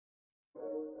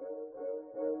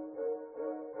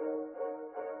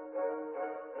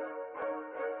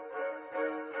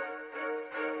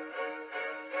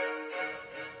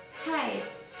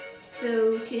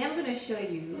today I'm going to show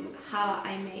you how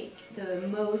I make the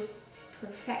most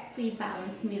perfectly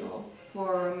balanced meal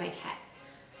for my cats.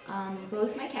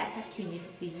 Both my cats have kidney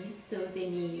disease, so they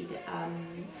need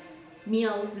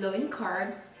meals low in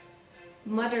carbs,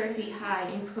 moderately high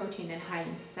in protein and high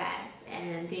in fat,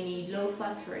 and they need low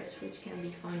phosphorus, which can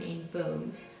be found in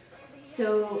bones.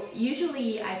 So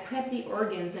usually I prep the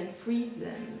organs and freeze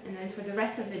them, and then for the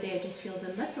rest of the day I just feel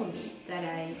the muscle meat that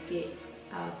I get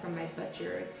from my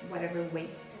butcher, whatever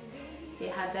waste they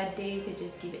have that day, they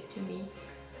just give it to me.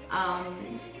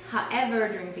 However,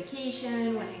 during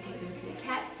vacation, when I take them to the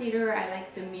cat sitter, I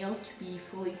like the meals to be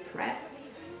fully prepped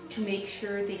to make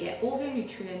sure they get all their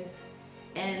nutrients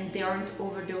and they aren't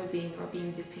overdosing or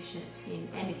being deficient in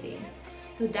anything.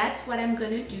 So that's what I'm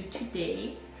gonna do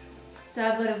today. So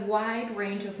I've got a wide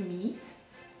range of meat,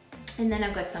 and then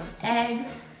I've got some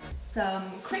eggs, some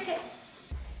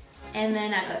crickets, and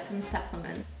then I got some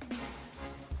supplements.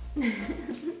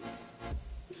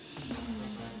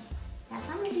 That's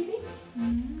how my baby.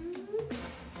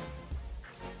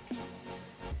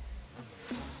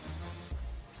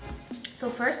 So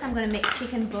first I'm gonna make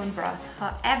chicken bone broth.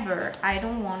 However, I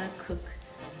don't want to cook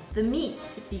the meat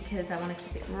because I want to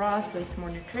keep it raw so it's more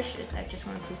nutritious. I just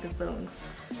want to cook the bones.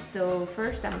 So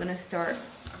first I'm gonna start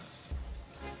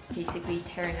basically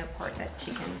tearing apart that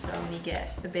chicken, so I only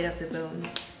get a bit of the bones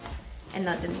and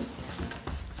not the meat.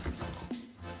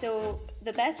 So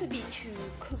the best would be to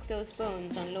cook those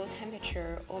bones on low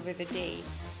temperature over the day.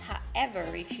 However,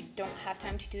 if you don't have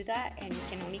time to do that and you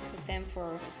can only cook them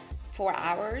for 4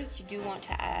 hours, you do want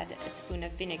to add a spoon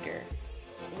of vinegar,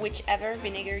 whichever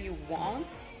vinegar you want,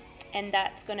 and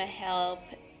that's going to help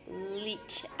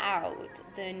leach out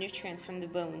the nutrients from the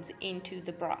bones into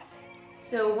the broth.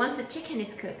 So once the chicken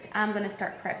is cooked, I'm going to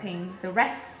start prepping the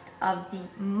rest of the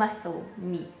muscle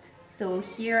meat. So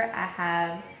here I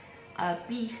have a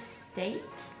beef steak,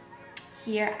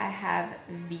 here I have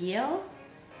veal,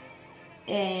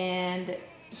 and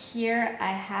here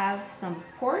I have some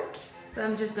pork. So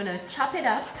I'm just gonna chop it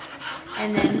up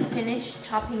and then finish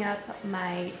chopping up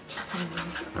my chicken.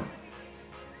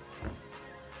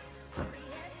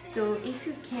 So if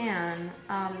you can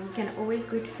always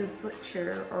go to the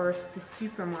butcher or the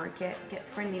supermarket, get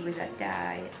friendly with that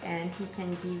guy, and he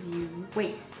can give you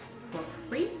waste for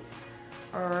free,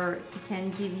 or he can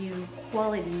give you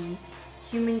quality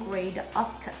human grade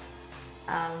offcuts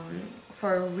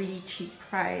for a really cheap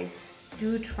price.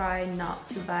 Do try not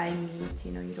to buy meat,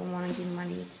 you know, you don't want to give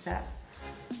money to that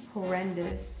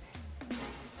horrendous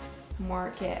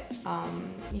market.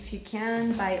 If you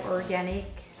can, buy organic,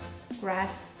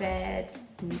 grass-fed,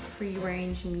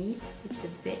 free-range meat. It's a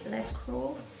bit less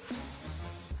cruel.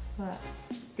 But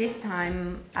this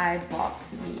time I bought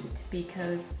meat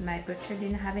because my butcher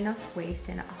didn't have enough waste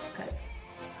and offcuts,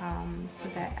 so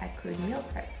that I could meal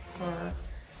prep for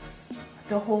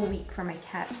the whole week for my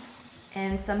cats.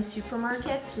 And some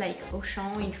supermarkets like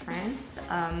Auchan in France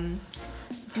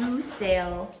do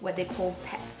sell what they call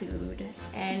pet food,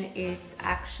 and it's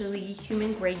actually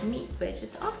human grade meat, but it's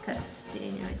just offcuts.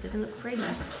 You know, it doesn't look pretty,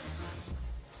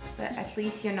 but at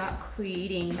least you're not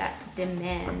creating that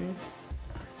demand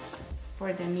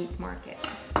for the meat market.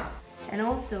 And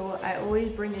also, I always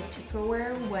bring a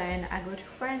Tupperware when I go to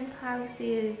friends'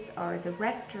 houses or the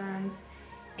restaurant,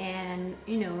 and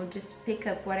you know, just pick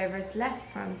up whatever's left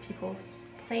from people's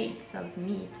plates of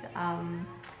meat.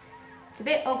 It's a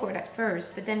bit awkward at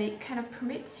first, but then it kind of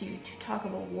permits you to talk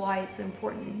about why it's so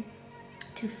important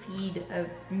to feed a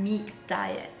meat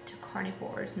diet to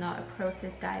carnivores, not a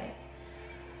processed diet.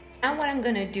 Now what I'm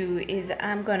gonna do is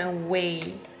I'm gonna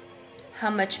weigh how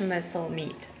much muscle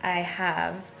meat I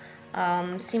have,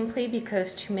 simply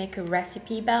because to make a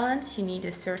recipe balance you need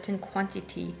a certain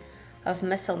quantity of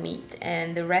muscle meat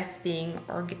and the rest being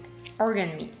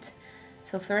organ meat.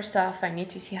 So first off, I need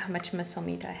to see how much muscle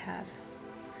meat I have.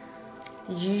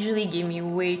 They usually give me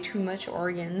way too much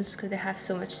organs because they have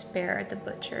so much spare at the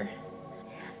butcher.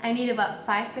 I need about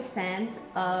 5%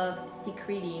 of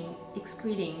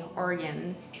excreting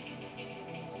organs.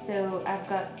 So I've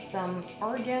got some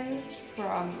organs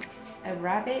from a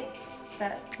rabbit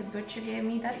that the butcher gave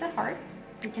me. That's a heart.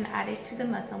 We can add it to the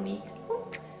muscle meat.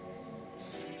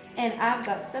 And I've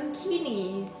got some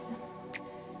kidneys,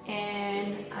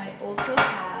 and I also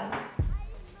have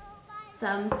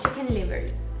some chicken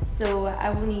livers. So I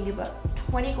will need about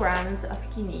 20 grams of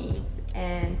kidneys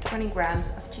and 20 grams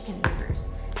of chicken livers.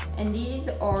 And these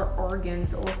are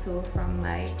organs also from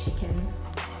my chicken.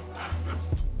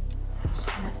 So I'm just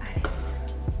gonna add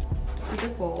it to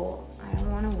the bowl. I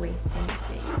don't want to waste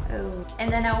anything. Oh.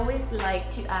 And then I always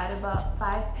like to add about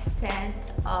 5%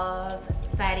 of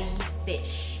fatty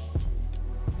fish.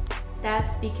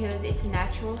 That's because it's a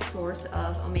natural source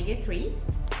of omega-3s.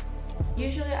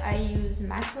 Usually I use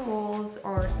mackerels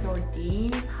or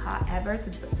sardines, however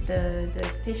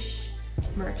the fish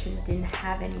merchant didn't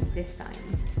have any this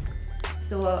time.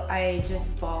 So I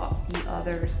just bought the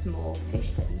other small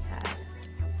fish that he had.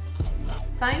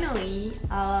 Finally,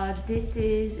 this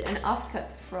is an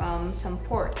offcut from some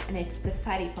pork and it's the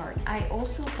fatty part. I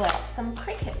also bought some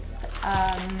crickets.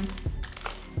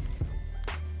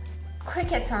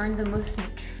 Crickets aren't the most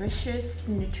nutritious,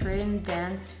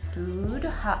 nutrient-dense food.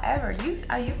 However, you've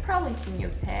probably seen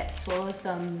your pet swallow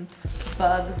some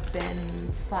bugs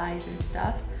and flies and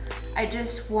stuff. I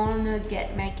just want to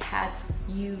get my cats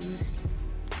used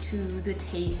to the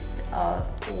taste of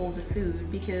all the food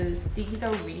because these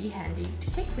are really handy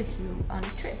to take with you on a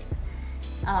trip.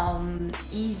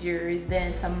 Easier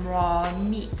than some raw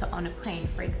meat on a plane,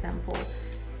 for example.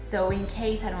 So in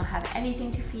case I don't have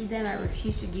anything to feed them, I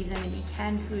refuse to give them any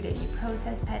canned food, any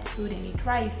processed pet food, any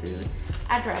dry food.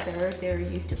 I'd rather they're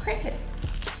used to crickets.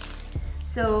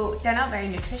 So they're not very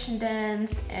nutrition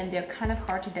dense and they're kind of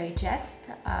hard to digest,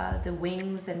 the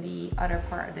wings and the other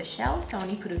part of the shell, so I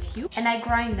only put a few. And I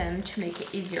grind them to make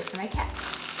it easier for my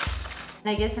cats.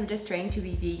 And I guess I'm just trying to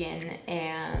be vegan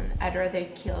and I'd rather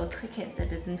kill a cricket that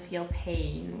doesn't feel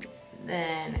pain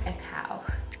than a cow.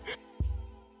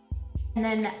 And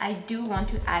then I do want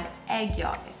to add egg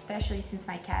yolk, especially since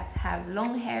my cats have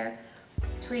long hair.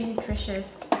 It's really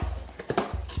nutritious.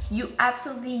 You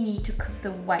absolutely need to cook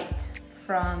the white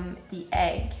from the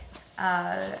egg.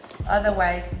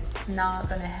 Otherwise, it's not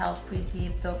going to help with the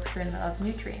absorption of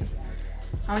nutrients.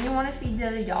 I only want to feed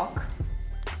the yolk,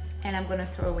 and I'm going to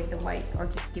throw away the white or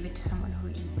just give it to someone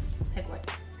who eats egg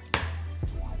whites.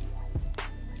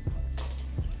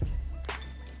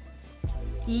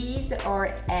 These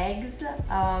are eggs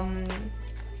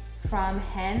from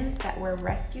hens that were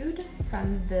rescued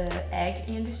from the egg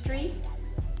industry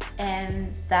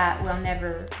and that will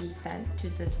never be sent to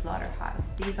the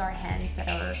slaughterhouse. These are hens that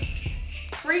are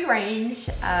free range,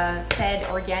 fed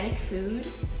organic food,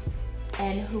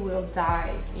 and who will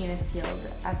die in a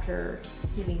field after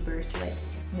giving birth to like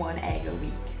 1 egg a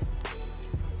week.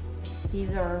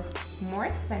 These are more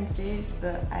expensive,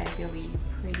 but I believe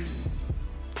pretty decent.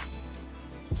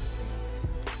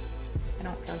 I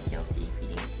don't feel guilty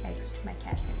feeding eggs to my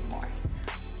cats anymore.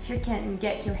 If you can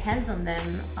get your hands on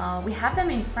them, we have them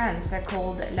in France. They're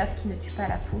called l'œuf qui ne tue pas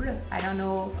la poule. I don't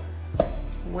know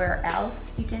where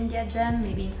else you can get them,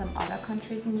 maybe in some other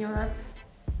countries in Europe.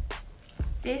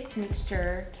 This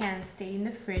mixture can stay in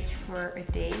the fridge for a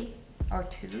day or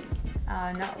two,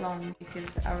 not long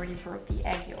because I already broke the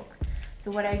egg yolk.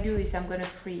 So what I do is I'm gonna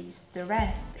freeze the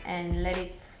rest and let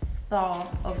it thaw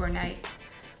overnight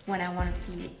when I want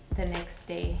to eat it the next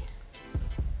day.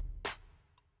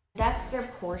 That's their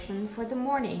portion for the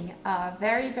morning.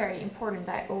 Very, very important,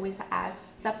 I always add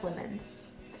supplements.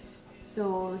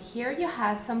 So here you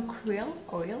have some krill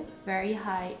oil, very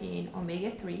high in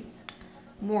omega-3s,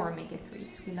 more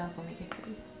omega-3s, we love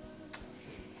omega-3s.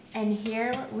 And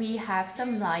here we have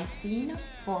some lysine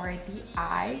for the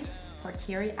eyes, for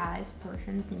teary eyes,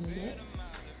 persons need it.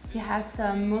 We have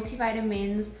some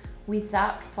multivitamins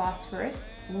without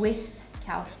phosphorus, with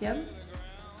calcium.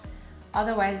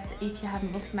 Otherwise, if you have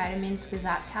multivitamins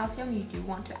without calcium, you do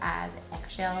want to add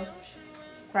eggshells,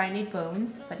 grinded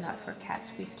bones, but not for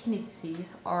cats with kidney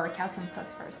disease, or calcium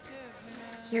phosphorus.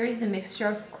 Here is a mixture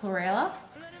of chlorella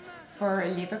for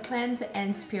liver cleanse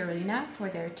and spirulina for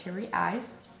their teary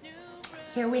eyes.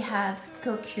 Here we have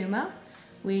curcuma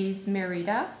with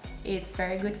merida. It's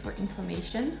very good for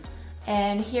inflammation.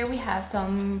 And here we have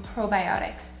some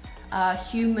probiotics,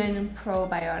 human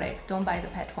probiotics. Don't buy the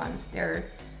pet ones.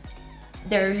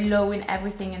 They're low in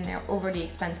everything and they're overly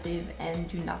expensive and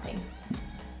do nothing.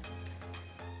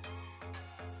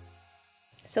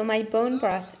 So my bone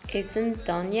broth isn't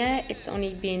done yet. It's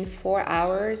only been 4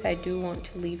 hours. I do want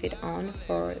to leave it on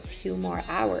for a few more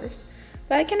hours,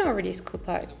 but I can already scoop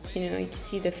out, you know, you can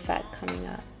see the fat coming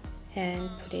up, and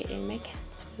put it in my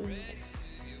cat's food.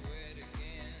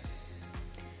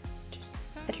 Just,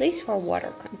 at least for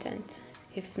water content,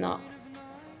 if not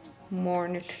more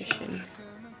nutrition.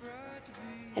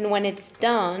 And when it's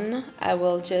done, I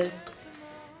will just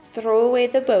throw away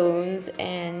the bones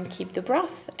and keep the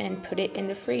broth and put it in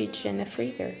the fridge and the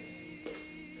freezer.